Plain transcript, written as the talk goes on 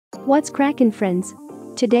What's crackin', friends?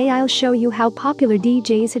 Today I'll show you how popular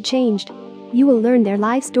DJs have changed. You will learn their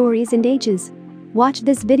life stories and ages. Watch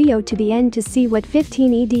this video to the end to see what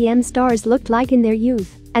 15 EDM stars looked like in their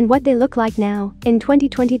youth and what they look like now in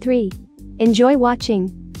 2023. Enjoy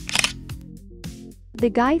watching.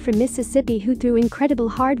 The guy from Mississippi who through incredible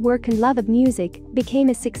hard work and love of music became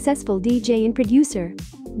a successful DJ and producer.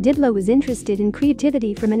 Diplo was interested in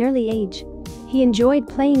creativity from an early age. He enjoyed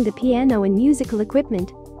playing the piano and musical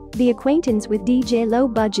equipment. The acquaintance with DJ Low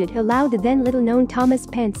Budget allowed the then little-known Thomas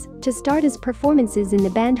Pentz to start his performances in the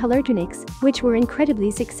band Hallertonics, which were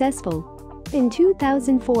incredibly successful. In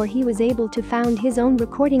 2004 he was able to found his own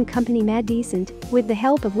recording company Mad Decent, with the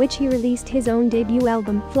help of which he released his own debut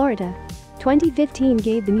album, Florida. 2015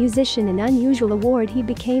 gave the musician an unusual award. He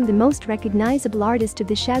became the most recognizable artist of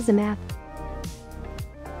the Shazam app.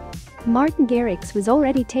 Martin Garrix was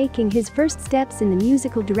already taking his first steps in the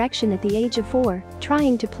musical direction at the age of 4,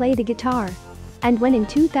 trying to play the guitar. And when in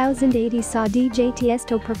 2008 he saw DJ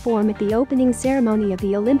Tiësto perform at the opening ceremony of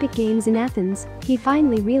the Olympic Games in Athens, he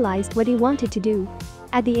finally realized what he wanted to do.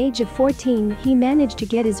 At the age of 14 he managed to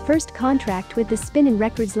get his first contract with the Spinnin'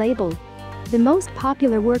 Records label. The most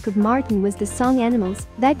popular work of Martin was the song Animals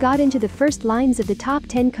that got into the first lines of the top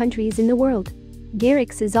 10 countries in the world.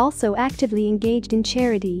 Garrix is also actively engaged in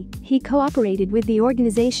charity. He cooperated with the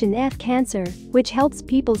organization F Cancer, which helps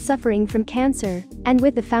people suffering from cancer, and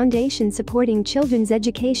with the foundation supporting children's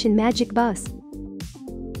education Magic Bus.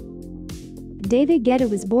 David Guetta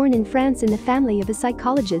was born in France in the family of a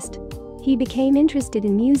psychologist. He became interested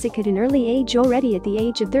in music at an early age. Already at the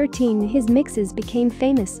age of 13 his mixes became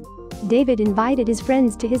famous. David invited his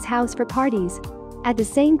friends to his house for parties. At the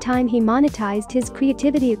same time he monetized his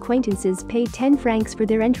creativity. Acquaintances paid 10 francs for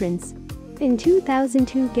their entrance. In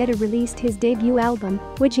 2002 Guetta released his debut album,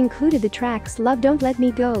 which included the tracks Love Don't Let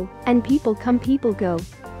Me Go and People Come People Go.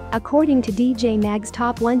 According to DJ Mag's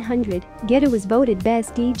Top 100, Guetta was voted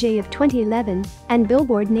Best DJ of 2011, and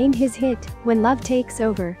Billboard named his hit, When Love Takes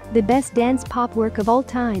Over, the best dance pop work of all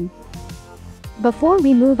time. Before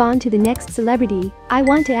we move on to the next celebrity, I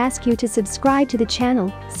want to ask you to subscribe to the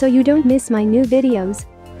channel so you don't miss my new videos.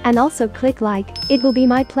 And also click like, it will be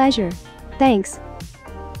my pleasure. Thanks.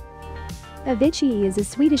 Avicii is a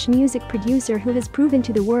Swedish music producer who has proven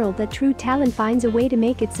to the world that true talent finds a way to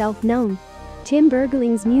make itself known. Tim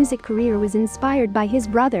Bergling's music career was inspired by his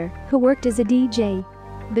brother, who worked as a DJ.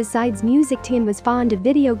 Besides music, Tim was fond of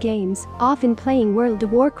video games, often playing World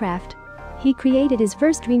of Warcraft. He created his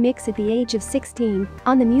first remix at the age of 16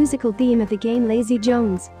 on the musical theme of the game Lazy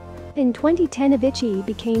Jones. In 2010 Avicii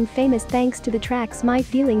became famous thanks to the tracks My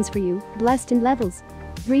Feelings for You, Blessed and Levels.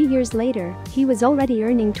 3 years later, he was already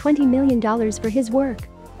earning $20 million for his work.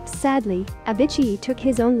 Sadly, Avicii took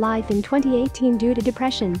his own life in 2018 due to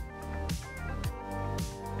depression.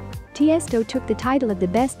 Tiësto took the title of the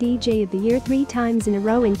Best DJ of the Year 3 times in a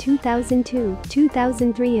row in 2002,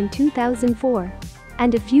 2003 and 2004.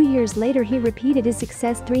 And a few years later he repeated his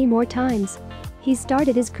success 3 more times. He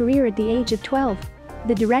started his career at the age of 12.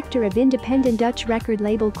 The director of independent Dutch record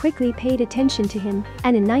label quickly paid attention to him,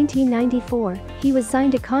 and in 1994, he was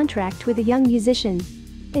signed a contract with a young musician.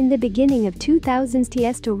 In the beginning of 2000s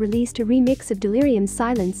Tiësto released a remix of Delirium's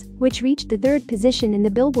Silence, which reached the 3rd position in the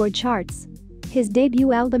Billboard charts. His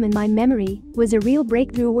debut album In My Memory was a real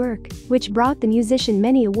breakthrough work, which brought the musician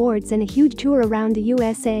many awards and a huge tour around the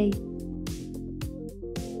USA.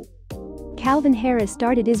 Calvin Harris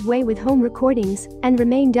started his way with home recordings and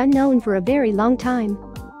remained unknown for a very long time.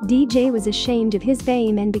 DJ was ashamed of his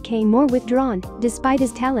fame and became more withdrawn, despite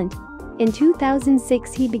his talent. In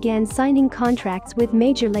 2006 he began signing contracts with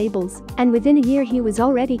major labels, and within a year he was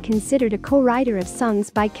already considered a co-writer of songs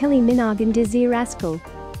by Kylie Minogue and Dizzy Rascal.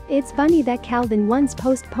 It's funny that Calvin once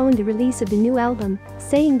postponed the release of the new album,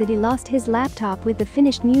 saying that he lost his laptop with the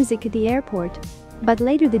finished music at the airport. But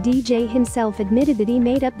later the DJ himself admitted that he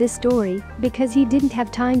made up this story because he didn't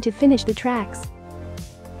have time to finish the tracks.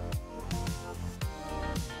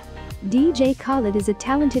 DJ Khaled is a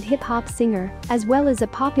talented hip-hop singer as well as a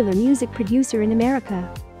popular music producer in America.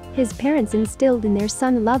 His parents instilled in their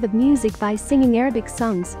son a love of music by singing Arabic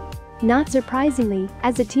songs. Not surprisingly,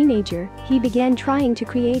 as a teenager, he began trying to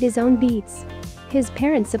create his own beats. His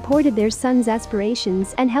parents supported their son's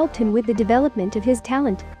aspirations and helped him with the development of his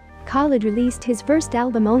talent. Khaled released his first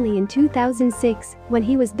album only in 2006, when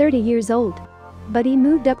he was 30 years old. But he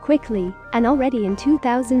moved up quickly, and already in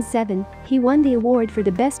 2007, he won the award for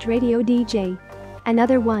the Best Radio DJ.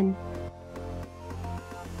 Another one.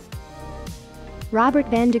 Robbert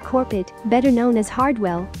van de Corput, better known as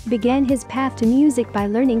Hardwell, began his path to music by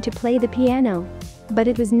learning to play the piano. But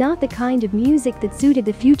it was not the kind of music that suited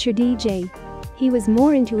the future DJ. he was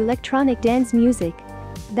more into electronic dance music.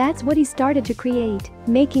 That's what he started to create,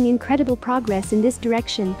 making incredible progress in this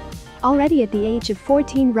direction. Already at the age of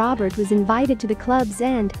 14, Robbert was invited to the clubs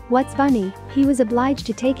and, what's funny, he was obliged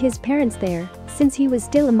to take his parents there, since he was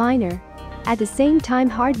still a minor. At the same time,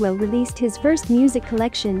 Hardwell released his first music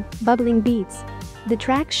collection, Bubbling Beats. The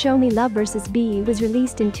track Show Me Love vs. B was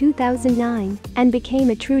released in 2009 and became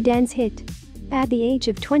a true dance hit. At the age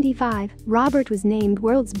of 25, Robbert was named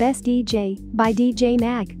World's Best DJ by DJ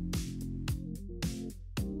Mag.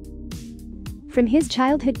 From his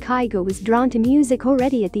childhood, Kygo was drawn to music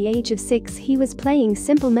already at the age of 6. He was playing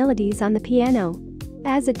simple melodies on the piano.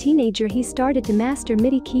 As a teenager, he started to master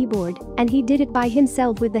MIDI keyboard, and he did it by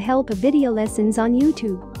himself with the help of video lessons on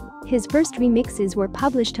YouTube. His first remixes were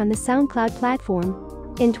published on the SoundCloud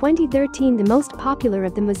platform. In 2013, the most popular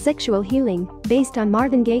of them was Sexual Healing, based on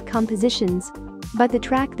Marvin Gaye compositions. But the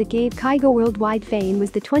track that gave Kygo worldwide fame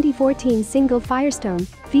was the 2014 single Firestone,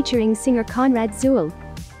 featuring singer Conrad Zuhl.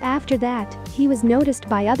 After that, he was noticed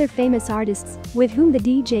by other famous artists, with whom the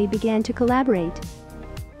DJ began to collaborate.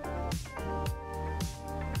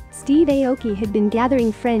 Steve Aoki had been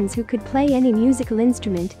gathering friends who could play any musical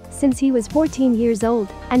instrument since he was 14 years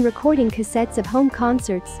old and recording cassettes of home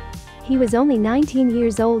concerts. He was only 19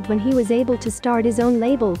 years old when he was able to start his own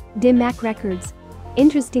label, Dim Mak Records.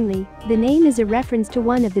 Interestingly, the name is a reference to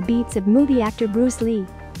one of the beats of movie actor Bruce Lee.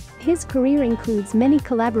 His career includes many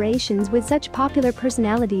collaborations with such popular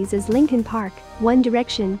personalities as Linkin Park, One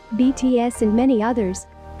Direction, BTS and many others.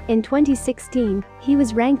 In 2016, he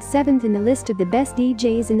was ranked 7th in the list of the best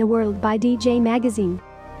DJs in the world by DJ Magazine.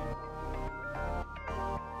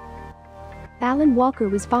 Alan Walker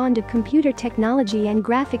was fond of computer technology and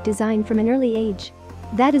graphic design from an early age.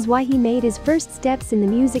 That is why he made his first steps in the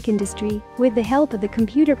music industry with the help of the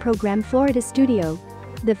computer program Florida Studio.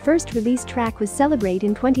 The first released track was Celebrate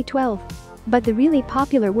in 2012. But the really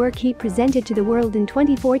popular work he presented to the world in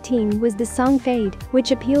 2014 was the song Fade,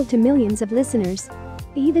 which appealed to millions of listeners.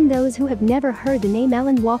 Even those who have never heard the name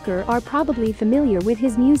Alan Walker are probably familiar with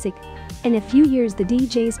his music. In a few years, the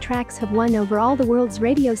DJ's tracks have won over all the world's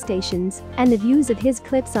radio stations, and the views of his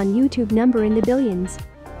clips on YouTube number in the billions.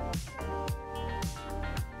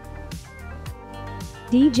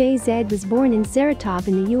 DJ Zedd was born in Saratov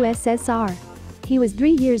in the USSR. He was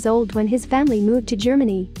 3 years old when his family moved to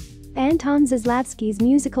Germany. Anton Zaslavski's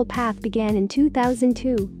musical path began in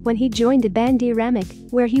 2002 when he joined the band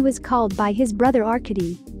Dramik, where he was called by his brother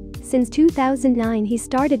Arkady. Since 2009, he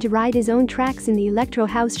started to write his own tracks in the electro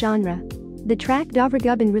house genre. The track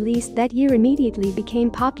Dovragubin, released that year, immediately became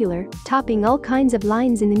popular, topping all kinds of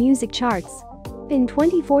lines in the music charts. In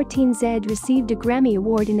 2014, Zedd received a Grammy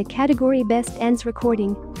Award in the category Best Dance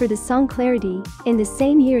Recording for the song Clarity. In the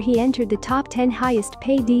same year, he entered the top 10 highest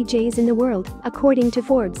paid DJs in the world, according to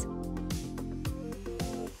Forbes.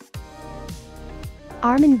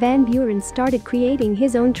 Armin Van Buuren started creating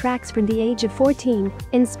his own tracks from the age of 14,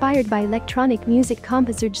 inspired by electronic music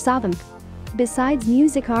composer Savamp. Besides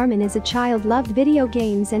music, Armin as a child loved video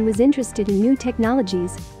games and was interested in new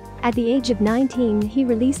technologies. At the age of 19, he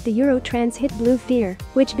released the Eurotrance hit Blue Fear,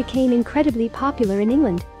 which became incredibly popular in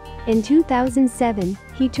England. In 2007,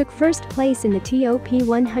 he took first place in the Top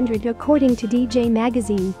 100 according to DJ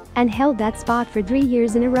Magazine, and held that spot for 3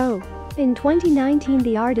 years in a row. In 2019,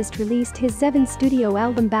 the artist released his 7th studio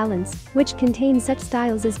album Balance, which contains such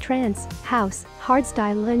styles as trance, house,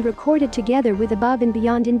 hardstyle, and recorded together with Above and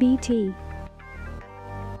Beyond in BT.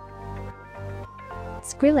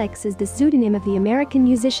 Skrillex is the pseudonym of the American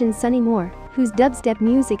musician Sonny Moore, whose dubstep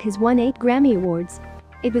music has won 8 Grammy Awards.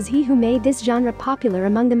 It was he who made this genre popular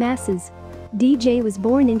among the masses. DJ was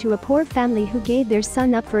born into a poor family who gave their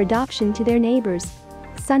son up for adoption to their neighbors.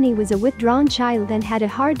 Sonny was a withdrawn child and had a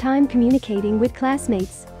hard time communicating with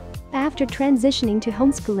classmates. After transitioning to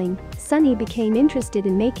homeschooling, Sonny became interested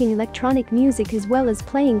in making electronic music as well as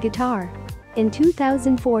playing guitar. In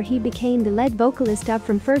 2004, he became the lead vocalist of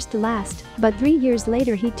From First to Last, but 3 years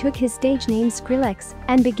later he took his stage name Skrillex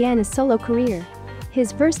and began a solo career.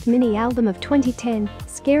 His first mini-album of 2010,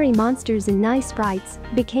 Scary Monsters and Nice Sprites,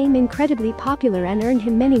 became incredibly popular and earned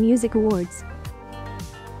him many music awards.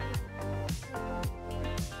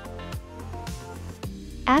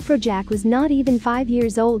 Afrojack was not even 5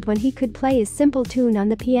 years old when he could play a simple tune on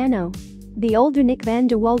the piano. The older Nick Van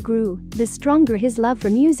de Wall grew, the stronger his love for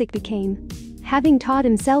music became. Having taught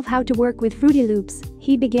himself how to work with Fruity Loops,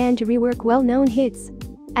 he began to rework well-known hits.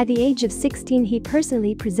 At the age of 16, he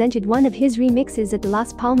personally presented one of his remixes at the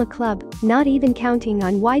Las Palmas Club, not even counting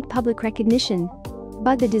on wide public recognition.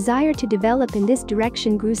 But the desire to develop in this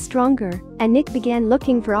direction grew stronger, and Nick began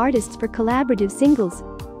looking for artists for collaborative singles.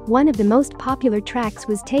 One of the most popular tracks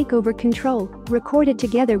was Take Over Control, recorded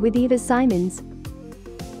together with Eva Simons.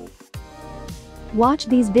 Watch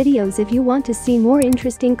these videos if you want to see more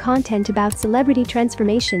interesting content about celebrity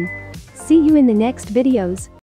transformation. See you in the next videos.